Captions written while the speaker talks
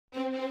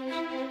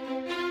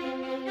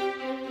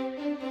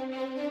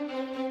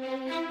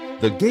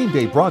The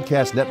Gameday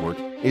Broadcast Network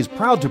is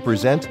proud to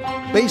present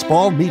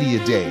Baseball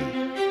Media Day,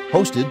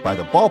 hosted by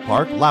the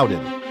Ballpark,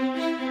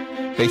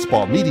 Loudoun.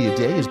 Baseball Media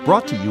Day is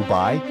brought to you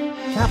by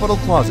Capital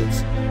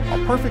Closets,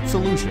 a perfect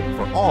solution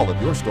for all of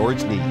your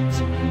storage needs.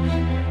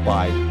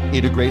 By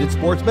Integrated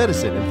Sports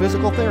Medicine and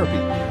Physical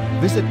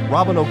Therapy. Visit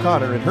Robin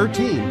O'Connor and her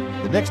team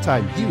the next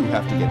time you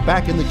have to get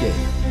back in the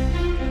game.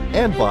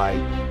 And by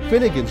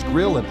Finnegan's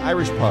Grill and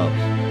Irish Pub,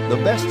 the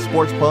best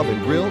sports pub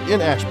and grill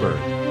in Ashburn.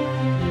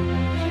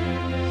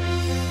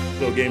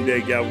 So Game Day,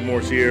 Galvin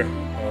Moore's here,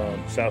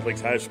 South Lakes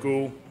High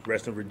School,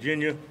 Reston,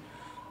 Virginia,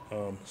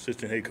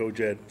 assistant head coach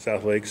at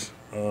South Lakes.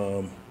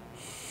 Where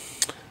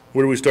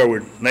do we start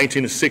with?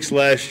 19-6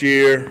 last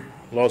year,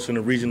 lost in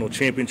the regional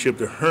championship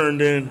to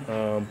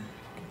Herndon.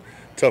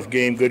 Tough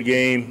game, good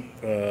game,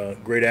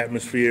 great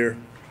atmosphere,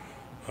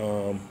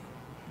 and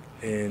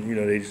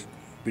they just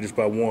beat us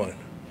by one.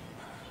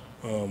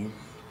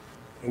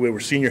 We were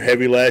senior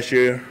heavy last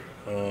year.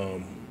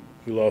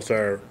 We lost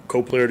our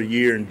co-player of the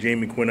year in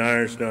Jamie Quinn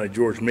Irons down at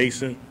George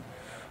Mason.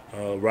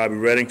 Robbie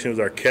Reddington was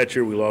our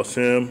catcher. We lost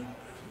him.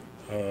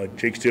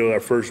 Jake Steele, our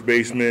first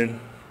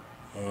baseman.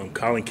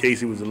 Colin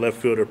Casey was the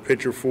left fielder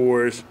pitcher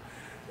for us.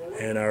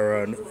 And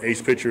our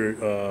ace pitcher,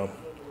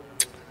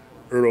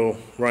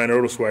 Ryan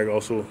Ertleswag,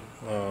 also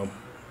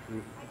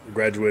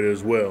graduated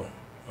as well.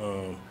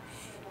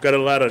 Got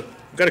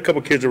a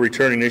couple kids that are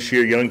returning this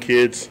year, young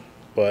kids.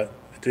 But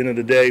at the end of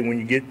the day, when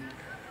you get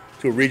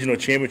to a regional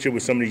championship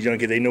with some of these young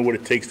kids, they know what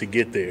it takes to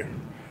get there.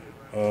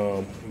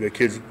 We got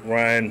kids,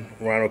 Ryan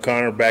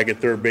O'Connor back at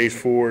third base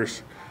for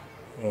us,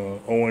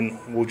 Owen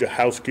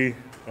Wojciechowski,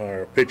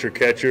 our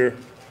pitcher-catcher,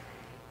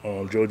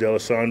 Joe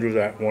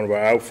D'Alessandro, one of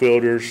our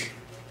outfielders.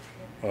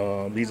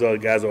 These other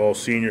guys are all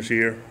seniors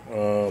here.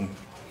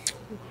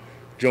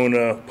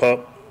 Jonah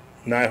Pup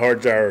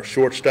Nyhard's our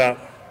shortstop.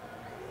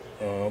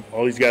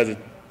 All these guys are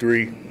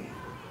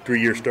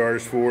three-year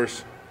starters for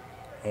us.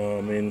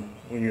 And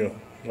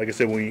like I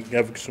said, when you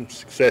have some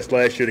success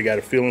last year, they got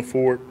a feeling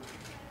for it.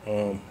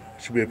 It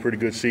should be a pretty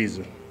good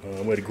season.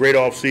 We had a great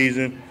off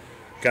season.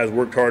 Guys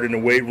worked hard in the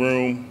weight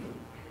room.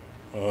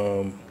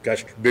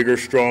 Got bigger,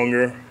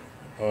 stronger.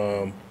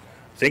 I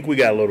think we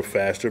got a little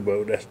faster,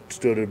 but that's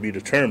still to be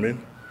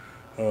determined.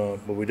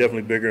 But we're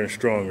definitely bigger and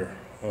stronger.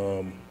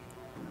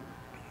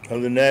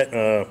 Other than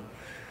that,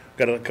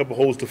 got a couple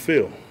holes to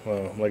fill.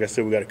 Like I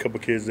said, we got a couple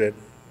kids that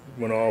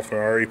went off and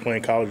are already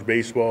playing college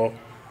baseball.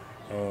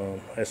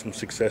 Had some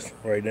success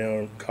right now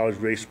in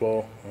college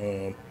baseball.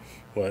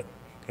 But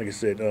like I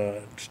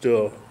said,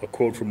 still a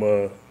quote from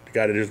the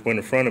guy that just went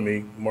in front of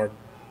me, Mark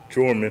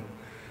Jorman.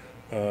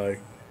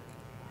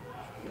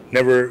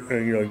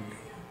 Never,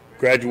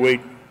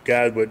 graduate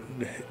guys, but,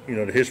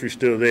 the history's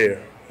still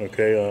there,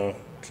 okay?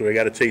 So they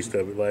got a taste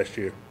of it last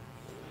year.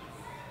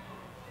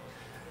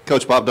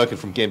 Coach Bob Duncan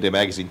from Game Day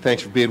Magazine,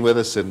 thanks for being with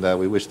us, and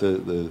we wish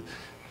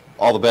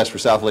all the best for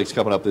South Lakes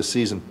coming up this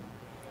season.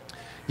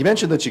 You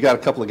mentioned that you got a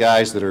couple of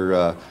guys that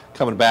are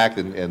coming back,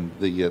 and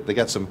they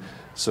got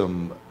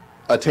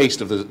a taste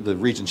of the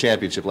region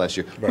championship last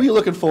year. Right. Who are you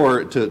looking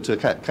for to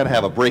kind of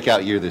have a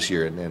breakout year this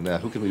year, and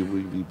who can we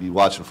be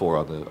watching for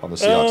on the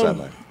Seahawks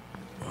sideline?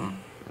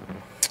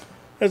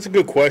 That's a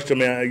good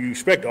question. I mean, you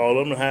expect all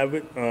of them to have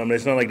it.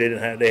 It's not like they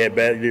had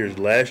bad years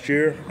last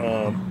year.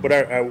 But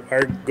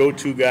our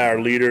go-to guy,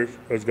 our leader,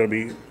 is going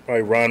to be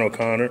probably Ryan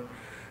O'Connor.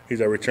 He's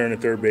our returning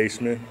third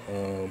baseman.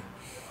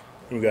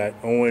 We got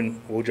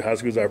Owen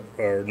Wojciechowski, who's our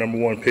number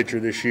one pitcher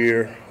this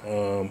year.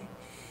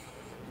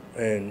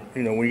 And,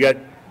 when you got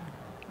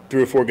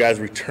 3 or 4 guys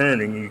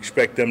returning, you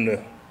expect them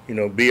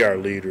to, be our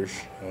leaders.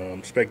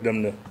 Expect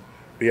them to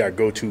be our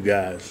go-to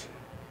guys.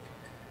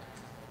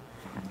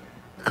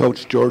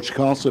 Coach George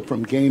Kalsa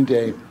from Game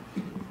Day.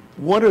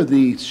 What are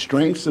the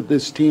strengths of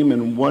this team,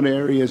 and what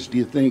areas do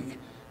you think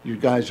you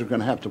guys are going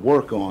to have to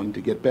work on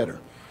to get better?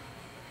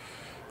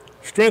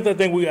 Strength, I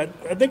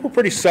think we're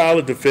pretty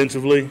solid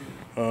defensively.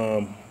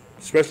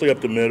 Especially up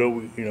the middle.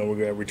 We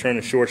got a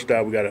returning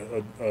shortstop. We got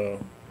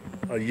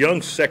a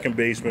young second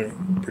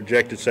baseman,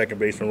 projected second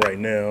baseman right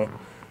now,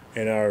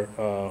 and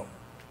our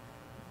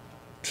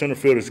center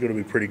field is going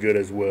to be pretty good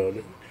as well.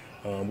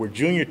 We're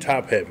junior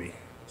top heavy,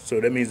 so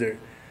that means that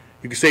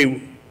you can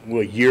say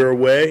we're a year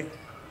away,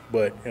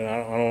 but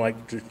I don't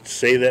like to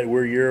say that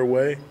we're a year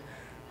away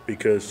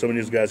because some of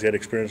these guys had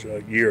experience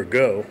a year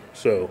ago.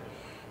 So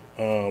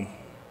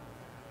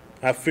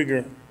I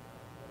figure.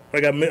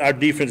 Our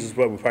defense is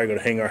what we're probably going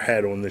to hang our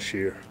hat on this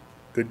year.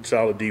 Good,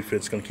 solid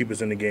defense, going to keep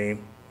us in the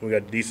game. We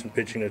got decent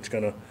pitching that's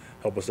going to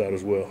help us out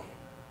as well.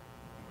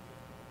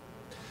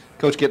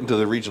 Coach, getting to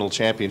the regional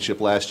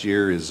championship last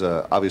year is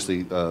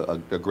obviously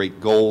a great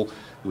goal.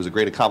 It was a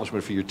great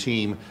accomplishment for your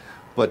team.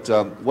 But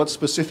what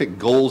specific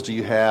goals do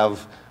you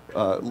have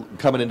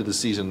coming into the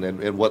season,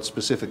 and what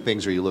specific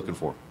things are you looking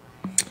for?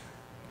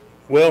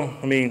 Well,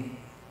 I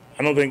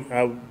don't think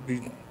I'll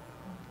be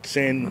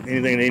saying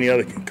anything to any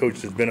other coach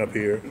that's been up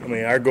here.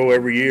 Our goal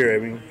every year,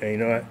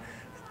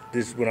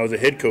 when I was a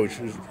head coach,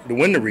 was to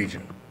win the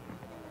region.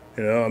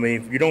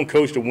 If you don't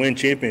coach to win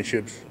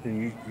championships,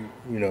 you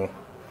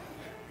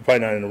you're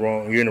probably not in the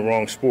wrong. You're in the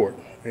wrong sport.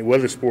 I mean,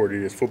 whether sport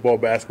it is, football,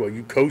 basketball,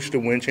 you coach to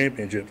win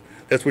championships.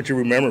 That's what you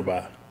remember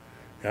by.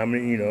 I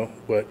mean,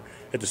 but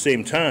at the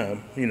same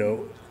time, I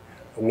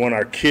want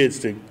our kids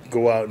to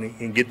go out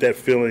and get that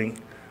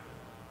feeling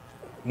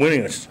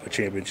winning a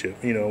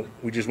championship.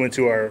 We just went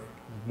to our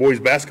boys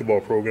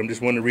basketball program,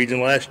 just won the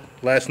region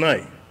last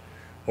night.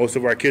 Most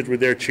of our kids were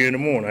there cheering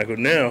them on. I go,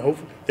 now,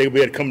 hopefully they'll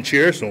be able to come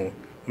cheer us on.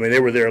 I mean,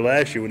 they were there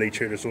last year when they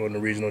cheered us on in the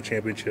regional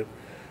championship.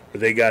 But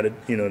they got it,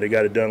 they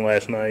got it done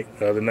the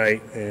other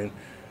night. And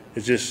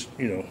it's just,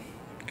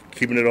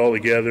 keeping it all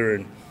together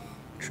and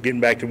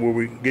getting back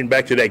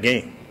to that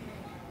game.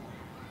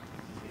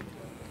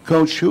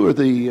 Coach, who are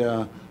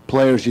the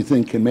players you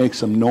think can make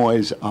some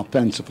noise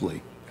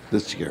offensively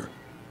this year?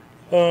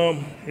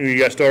 You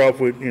got to start off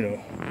with,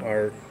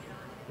 our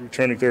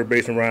returning third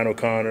baseman, Ryan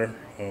O'Connor.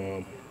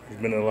 He's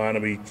been in the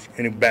lineup.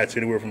 He bats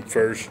anywhere from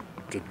first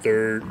to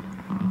third.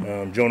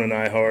 Jonah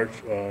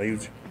Neihart, he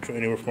was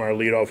anywhere from our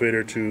leadoff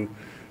hitter to,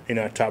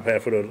 top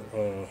half of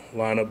the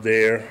lineup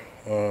there.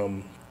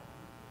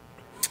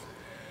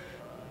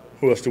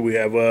 Who else do we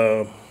have?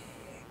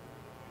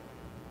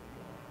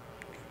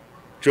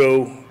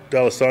 Joe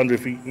D'Alessandro.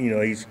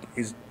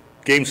 His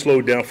game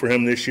slowed down for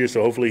him this year,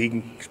 so hopefully he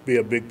can be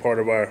a big part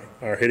of our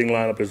hitting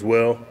lineup as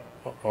well.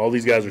 All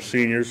these guys are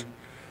seniors.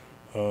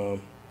 So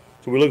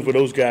we're looking for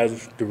those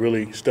guys to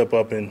really step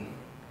up and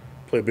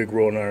play a big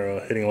role in our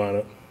hitting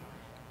lineup.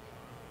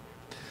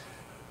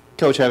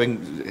 Coach,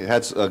 having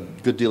had a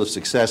good deal of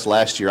success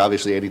last year,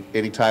 obviously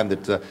any time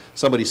that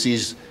somebody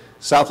sees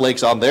South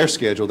Lakes on their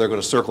schedule, they're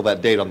going to circle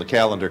that date on the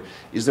calendar.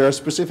 Is there a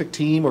specific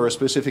team or a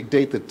specific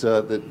date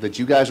that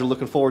you guys are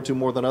looking forward to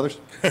more than others?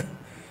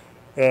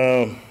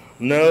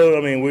 No,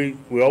 I mean,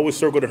 we always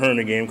circle the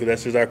Herndon game because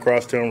that's just our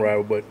crosstown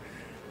rival. But,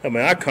 I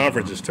mean, our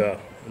conference is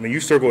tough. I mean,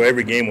 you circle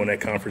every game on that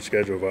conference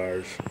schedule of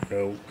ours.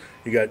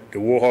 You got the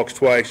Warhawks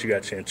twice, you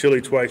got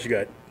Chantilly twice, you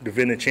got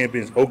defending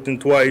champions Oakton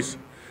twice.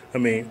 I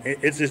mean,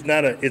 it's just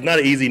not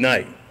an easy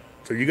night.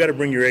 So you got to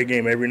bring your A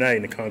game every night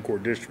in the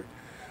Concord District.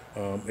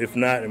 If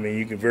not, I mean,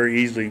 you can very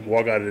easily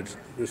walk out of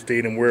the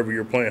stadium wherever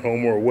you're playing,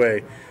 home or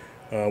away,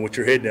 with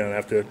your head down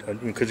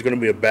because it's going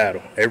to be a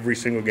battle every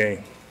single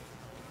game.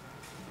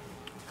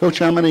 Coach,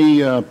 how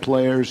many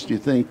players do you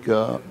think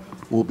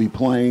will be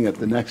playing at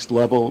the next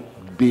level,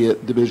 be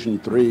it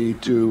Division III,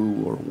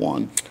 II, or I?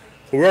 Well,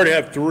 we already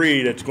have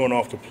 3 that's going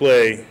off to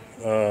play.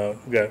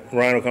 We got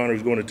Ryan O'Connor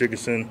who's going to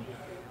Dickinson.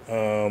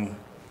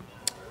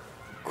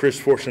 Chris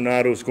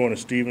Fortunato is going to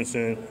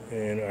Stevenson,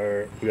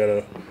 and we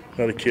got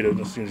another kid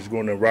who's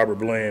going to Robert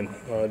Bland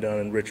down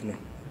in Richmond,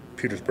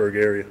 Petersburg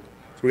area.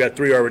 So we got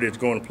 3 already that's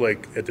going to play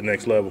at the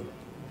next level.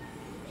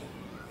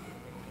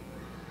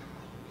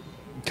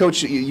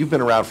 Coach, you've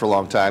been around for a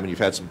long time, and you've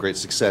had some great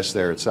success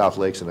there at South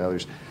Lakes and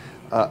others.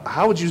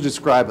 How would you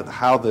describe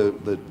how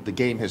the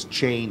game has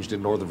changed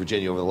in Northern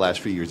Virginia over the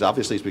last few years?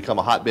 Obviously, it's become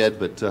a hotbed,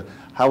 but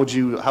how would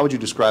you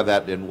describe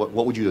that, and what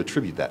would you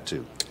attribute that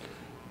to?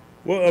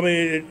 Well, I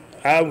mean,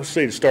 I would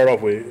say to start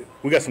off with,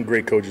 we got some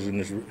great coaches in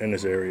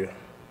this area.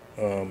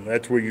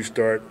 That's where you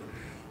start.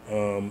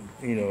 Then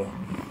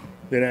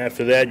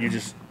after that, you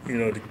just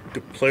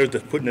the players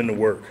that's putting in the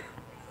work.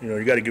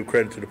 You got to give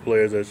credit to the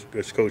players,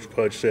 as Coach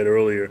Pudge said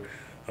earlier.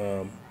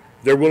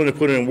 They're willing to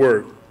put in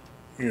work.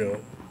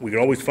 We can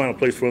always find a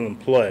place for them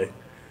to play,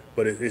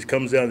 but it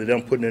comes down to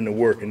them putting in the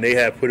work, and they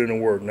have put in the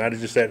work. Not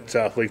just at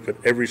South Lakes, but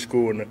every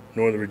school in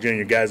Northern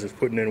Virginia, guys that's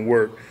putting in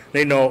work.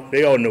 They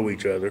all know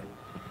each other,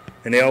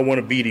 and they all want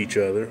to beat each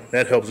other.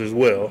 That helps as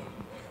well.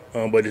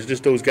 But it's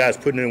just those guys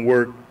putting in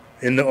work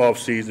in the off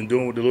season,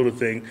 doing with the little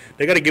thing.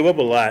 They got to give up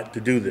a lot to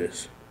do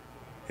this,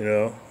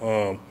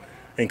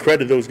 And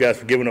credit those guys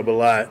for giving up a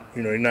lot.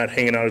 They're not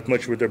hanging out as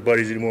much with their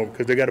buddies anymore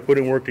because they got to put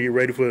in work to get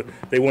ready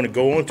they want to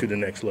go on to the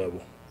next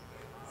level.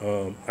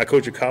 I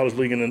coach a college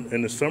league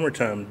in the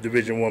summertime,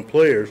 Division I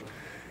players,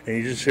 and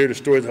you just hear the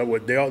stories of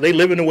what they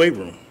live in the weight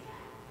room.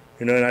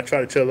 And I try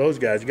to tell those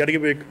guys, you got to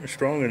get big,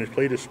 strong, and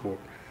play this sport.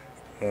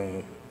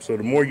 So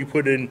the more you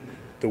put in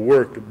the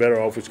work, the better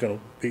off it's going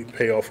to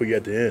pay off for you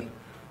at the end.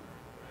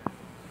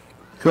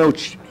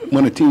 Coach,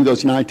 when a team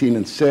goes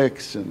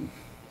 19-6 and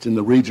it's in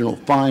the regional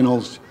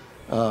finals,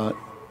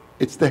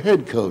 it's the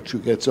head coach who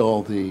gets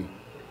all the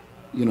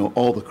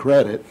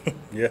credit.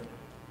 Yeah.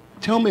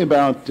 Tell me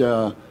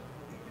about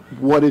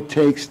what it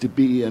takes to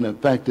be an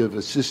effective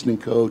assistant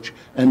coach,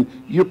 and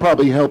you're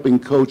probably helping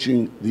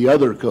coaching the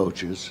other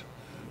coaches.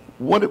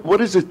 What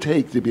does it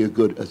take to be a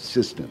good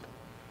assistant?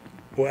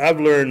 Well, I've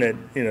learned that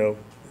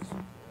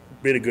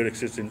being a good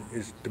assistant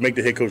is to make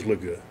the head coach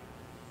look good.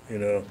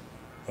 Do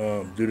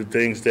the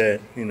things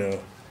that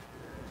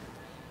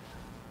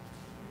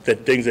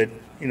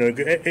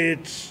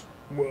it's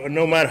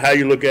no matter how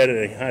you look at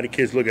it and how the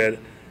kids look at it,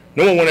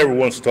 no one ever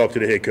wants to talk to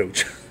the head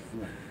coach.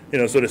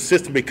 So the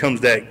assistant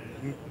becomes that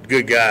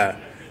good guy.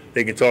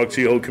 They can talk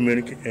to your whole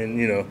community,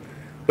 and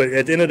but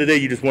at the end of the day,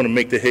 you just want to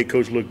make the head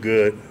coach look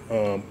good,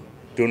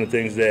 doing the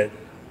things that,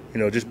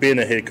 just being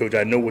a head coach.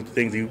 I know what the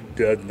things he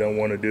don't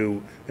want to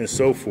do, and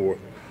so forth.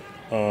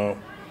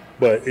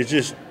 But it's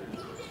just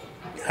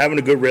having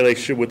a good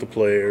relationship with the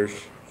players,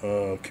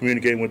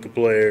 communicating with the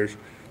players.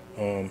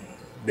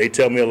 They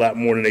tell me a lot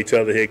more than they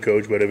tell the head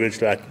coach, but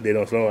eventually they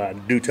don't know. I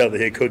do tell the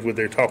head coach what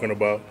they're talking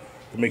about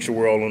to make sure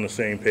we're all on the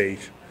same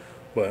page.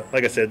 But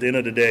like I said, at the end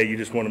of the day, you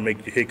just want to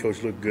make the head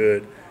coach look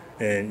good,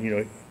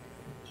 and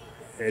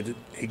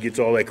he gets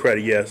all that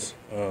credit, yes.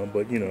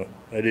 But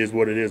it is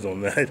what it is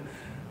on that.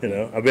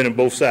 I've been in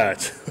both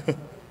sides.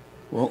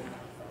 Well,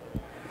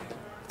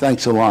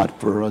 thanks a lot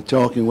for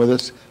talking with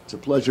us. It's a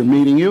pleasure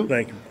meeting you.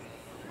 Thank you.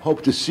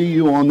 Hope to see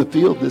you on the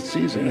field this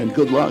season, and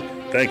good luck.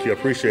 Thank you. I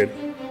appreciate it.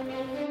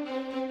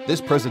 This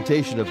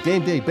presentation of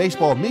Game Day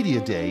Baseball Media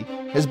Day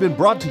has been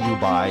brought to you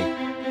by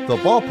the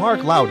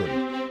Ballpark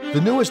Loudoun, the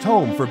newest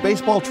home for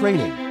baseball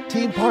training,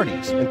 team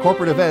parties, and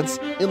corporate events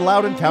in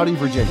Loudoun County,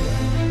 Virginia.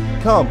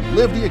 Come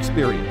live the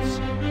experience.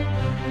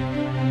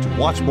 To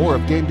watch more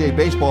of Game Day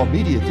Baseball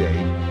Media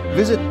Day,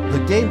 visit the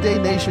Game Day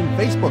Nation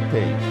Facebook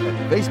page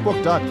at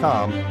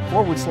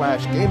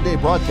facebook.com/Game Day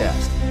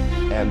Broadcast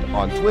and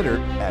on Twitter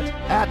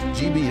at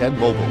GBN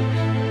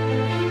Mobile.